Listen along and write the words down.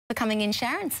for coming in,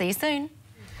 Sharon. See you soon.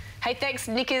 Hey, thanks,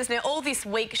 Nickers. Now, all this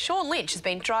week, Sean Lynch has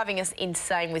been driving us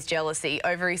insane with jealousy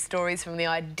over his stories from the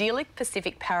idyllic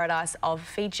Pacific paradise of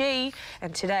Fiji.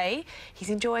 And today, he's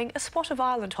enjoying a spot of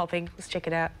island hopping. Let's check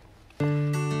it out.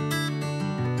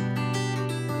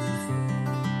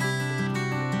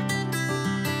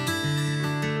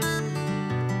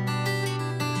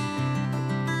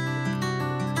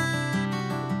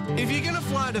 If you're going to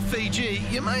fly to Fiji,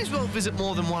 you may as well visit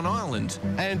more than one island.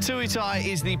 And Tui Tai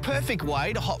is the perfect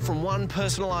way to hop from one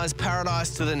personalised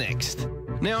paradise to the next.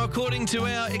 Now, according to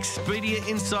our Expedia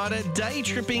insider, day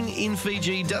tripping in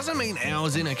Fiji doesn't mean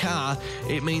hours in a car.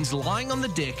 It means lying on the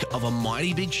deck of a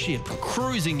mighty big ship,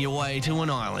 cruising your way to an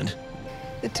island.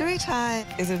 The Tui Tai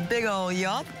is a big old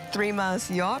yacht, 3-mast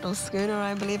yacht, or schooner,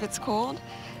 I believe it's called,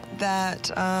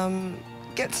 that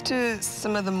gets to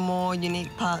some of the more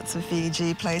unique parts of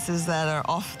Fiji, places that are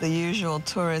off the usual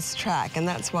tourist track, and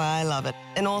that's why I love it.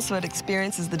 And also it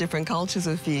experiences the different cultures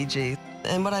of Fiji.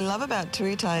 And what I love about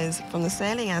Tui Tai is, from the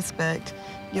sailing aspect,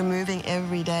 you're moving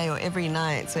every day or every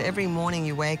night, so every morning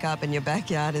you wake up and your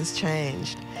backyard has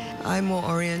changed. I'm more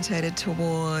orientated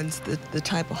towards the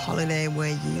type of holiday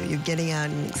where you're getting out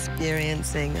and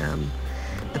experiencing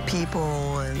the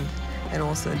people and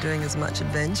also doing as much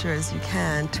adventure as you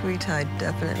can. Tui Tai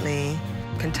definitely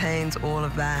contains all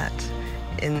of that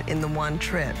in the one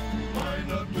trip.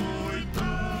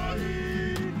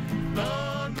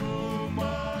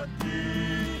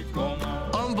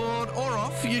 On board or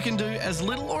off, you can do as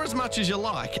little or as much as you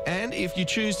like. And if you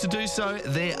choose to do so,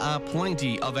 there are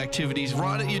plenty of activities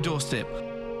right at your doorstep.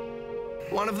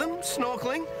 One of them,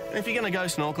 snorkeling. And if you're going to go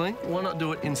snorkeling, why not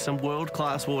do it in some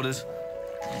world-class waters?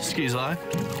 Excuse me.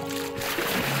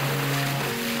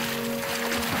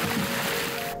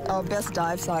 Our best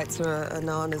dive sites are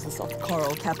known as the soft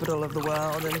coral capital of the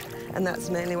world, and that's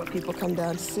mainly what people come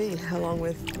down to see, along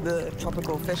with the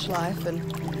tropical fish life and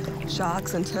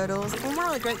sharks and turtles. And one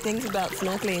of the great things about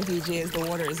snorkeling in Fiji is the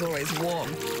water is always warm.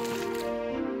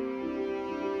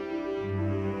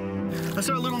 I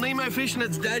saw a little Nemo fish and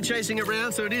its dad chasing it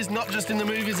around, so it is not just in the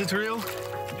movies, it's real.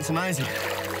 It's amazing.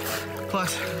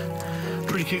 Plus,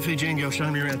 pretty cute Fijian girl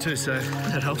showing me around too, so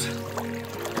that helps.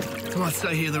 I might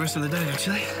stay here the rest of the day,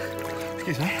 actually.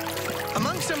 Excuse me.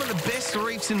 Among some of the best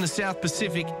reefs in the South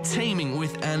Pacific, teeming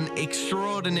with an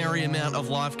extraordinary amount of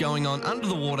life going on under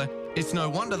the water, it's no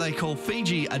wonder they call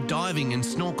Fiji a diving and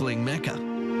snorkeling mecca.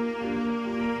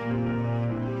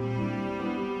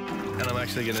 And I'm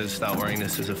actually going to start wearing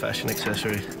this as a fashion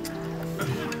accessory.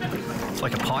 It's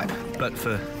like a pipe, but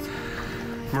for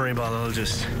marine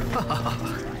biologists.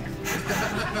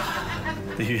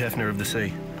 The Hugh Hefner of the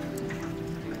sea.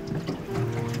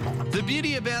 The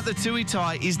beauty about the Tui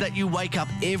Tai is that you wake up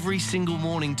every single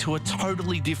morning to a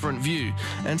totally different view,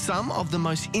 and some of the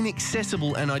most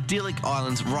inaccessible and idyllic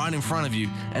islands right in front of you,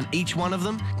 and each one of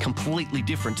them completely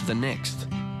different to the next.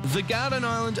 The Garden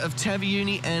Island of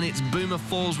Taveuni and its Boomer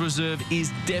Falls Reserve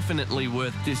is definitely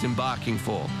worth disembarking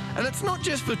for. And it's not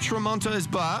just for Tramonto's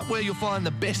Bar, where you'll find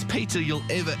the best pizza you'll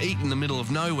ever eat in the middle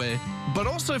of nowhere, but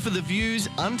also for the views,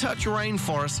 untouched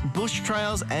rainforests, bush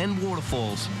trails and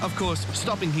waterfalls. Of course,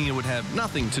 stopping here would have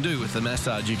nothing to do with the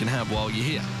massage you can have while you're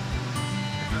here.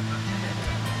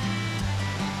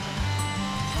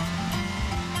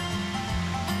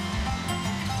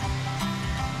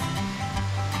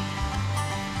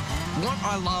 What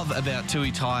I love about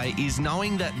Tui Tai is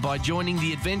knowing that by joining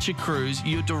the adventure cruise,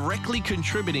 you're directly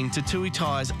contributing to Tui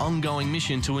Tai's ongoing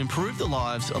mission to improve the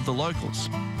lives of the locals.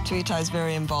 Tui Tai is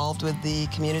very involved with the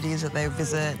communities that they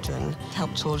visit and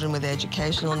help children with their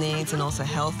educational needs and also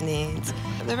health needs.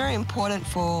 They're very important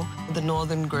for the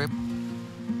northern group.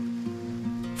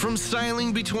 From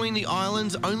sailing between the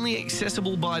islands only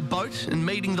accessible by boat and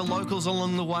meeting the locals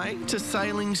along the way, to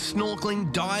sailing,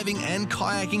 snorkeling, diving and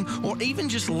kayaking, or even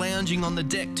just lounging on the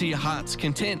deck to your heart's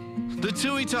content. The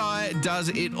Tui Tai does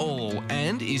it all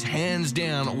and is hands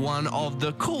down one of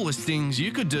the coolest things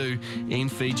you could do in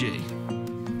Fiji.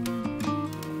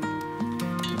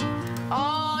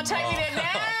 Oh, take me there now!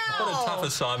 What a tough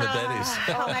assignment that is.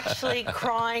 I'm actually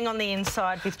crying on the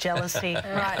inside with jealousy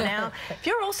right now. If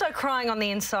you're also crying on the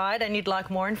inside and you'd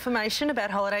like more information about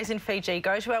holidays in Fiji,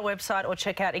 go to our website or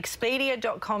check out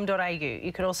expedia.com.au.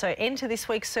 You could also enter this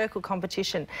week's Circle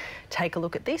competition. Take a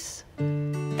look at this.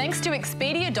 Thanks to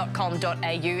expedia.com.au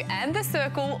and The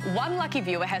Circle, one lucky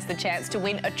viewer has the chance to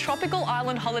win a tropical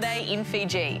island holiday in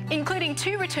Fiji. Including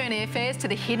 2 return airfares to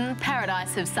the hidden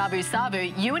paradise of Sabu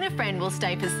Sabu, you and a friend will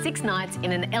stay for 6 nights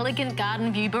in an elegant garden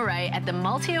garden view beret at the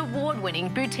multi-award-winning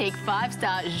boutique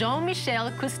 5-star Jean-Michel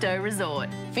Cousteau Resort.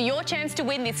 For your chance to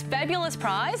win this fabulous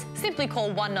prize, simply call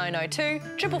 1902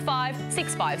 555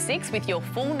 656 with your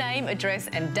full name, address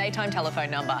and daytime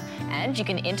telephone number. And you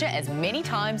can enter as many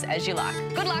times as you like.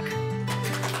 Good luck. Please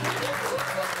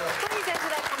enter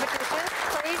that competition.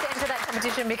 Please enter that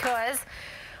competition because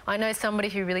I know somebody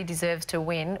who really deserves to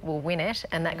win will win it,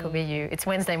 and that could be you. It's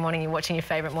Wednesday morning, you're watching your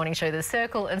favourite morning show, The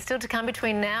Circle, and still to come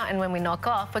between now and when we knock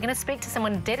off, we're going to speak to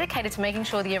someone dedicated to making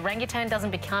sure the orangutan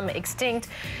doesn't become extinct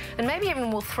and maybe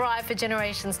even will thrive for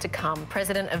generations to come.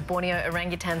 President of Borneo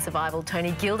Orangutan Survival,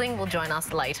 Tony Gilding, will join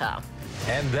us later.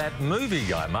 And that movie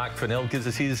guy, Mark Fennell, gives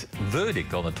us his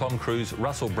verdict on the Tom Cruise,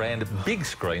 Russell Brand big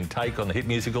screen take on the hit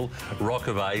musical Rock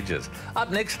of Ages. Up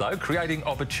next, though, creating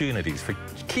opportunities for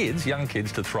kids, young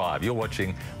kids, to thrive. You're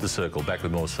watching The Circle. Back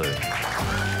with more soon.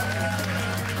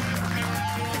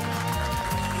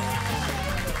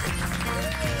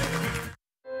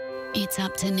 It's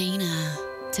up to Nina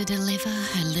to deliver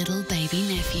her little baby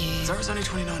nephew. Zara's only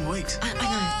 29 weeks. I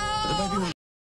know. The baby won't